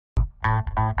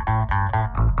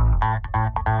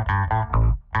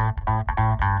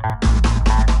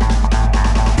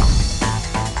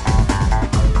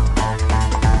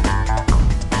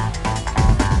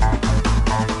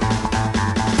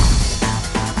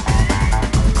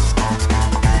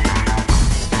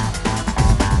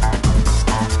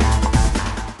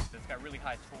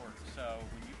High torque, so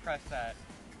when you press that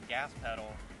gas pedal,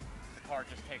 the car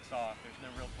just takes off. There's no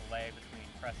real delay between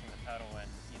pressing the pedal and,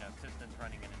 you know, pistons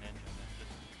running in an engine. It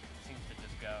just seems to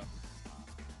just go.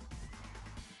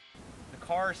 The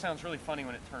car sounds really funny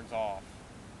when it turns off.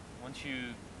 Once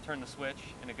you turn the switch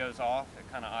and it goes off,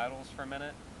 it kind of idles for a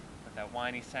minute with that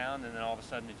whiny sound, and then all of a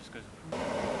sudden it just goes.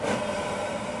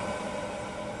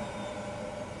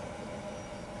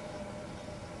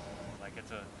 Like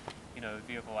it's a, you know,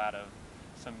 vehicle out of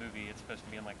some movie. It's supposed to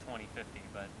be in like 2050,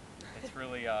 but it's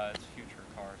really it's a future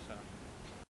car. So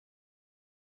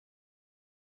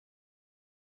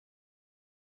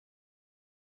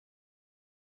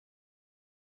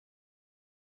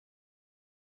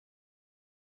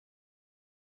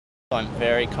I'm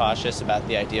very cautious about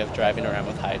the idea of driving around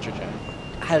with hydrogen.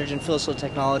 Hydrogen fuel cell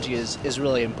technology is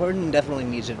really important and definitely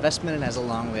needs investment and has a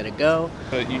long way to go.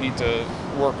 But you need to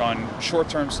work on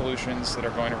short-term solutions that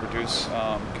are going to reduce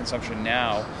consumption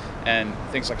now, and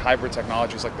things like hybrid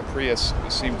technologies like the Prius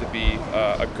seem to be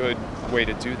a good way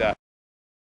to do that.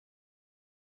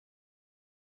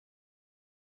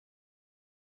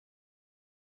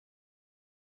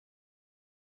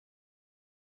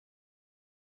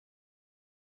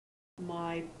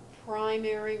 My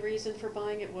primary reason for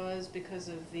buying it was because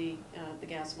of the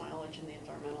gas mileage and the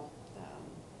environmental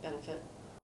benefit.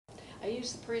 I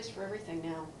use the Prius for everything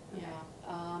now,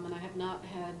 and I have not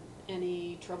had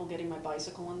any trouble getting my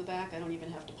bicycle in the back. I don't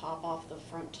even have to pop off the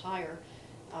front tire.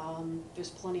 There's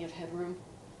plenty of headroom,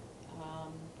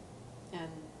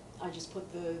 and I just put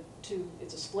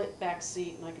it's a split back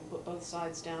seat, and I can put both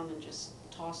sides down and just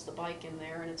toss the bike in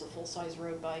there, and it's a full-size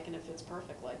road bike, and it fits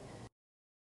perfectly.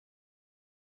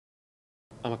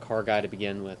 I'm a car guy to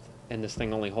begin with, and this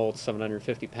thing only holds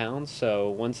 750 pounds,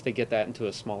 so once they get that into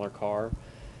a smaller car,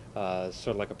 sort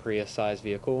of like a Prius-sized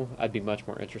vehicle, I'd be much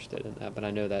more interested in that, but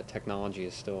I know that technology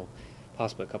is still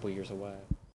possibly a couple years away.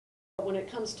 When it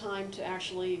comes time to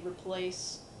actually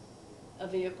replace a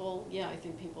vehicle, yeah, I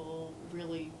think people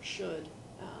really should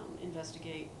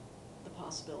investigate the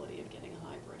possibility of getting a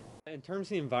hybrid. In terms of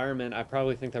the environment, I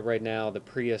probably think that right now the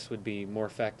Prius would be more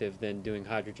effective than doing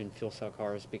hydrogen fuel cell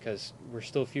cars, because we're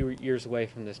still a few years away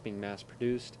from this being mass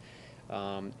produced.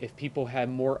 If people had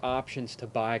more options to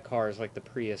buy cars like the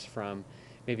Prius from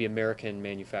maybe American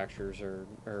manufacturers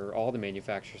or all the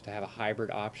manufacturers to have a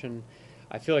hybrid option,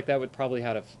 I feel like that would probably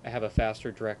have a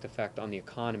faster direct effect on the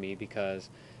economy, because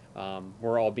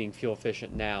we're all being fuel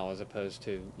efficient now as opposed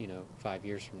to, you know, 5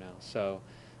 years from now. So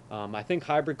I think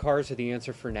hybrid cars are the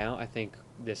answer for now. I think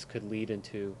this could lead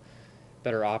into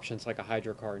better options like a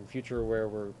hydro car in the future where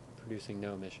we're producing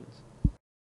no emissions.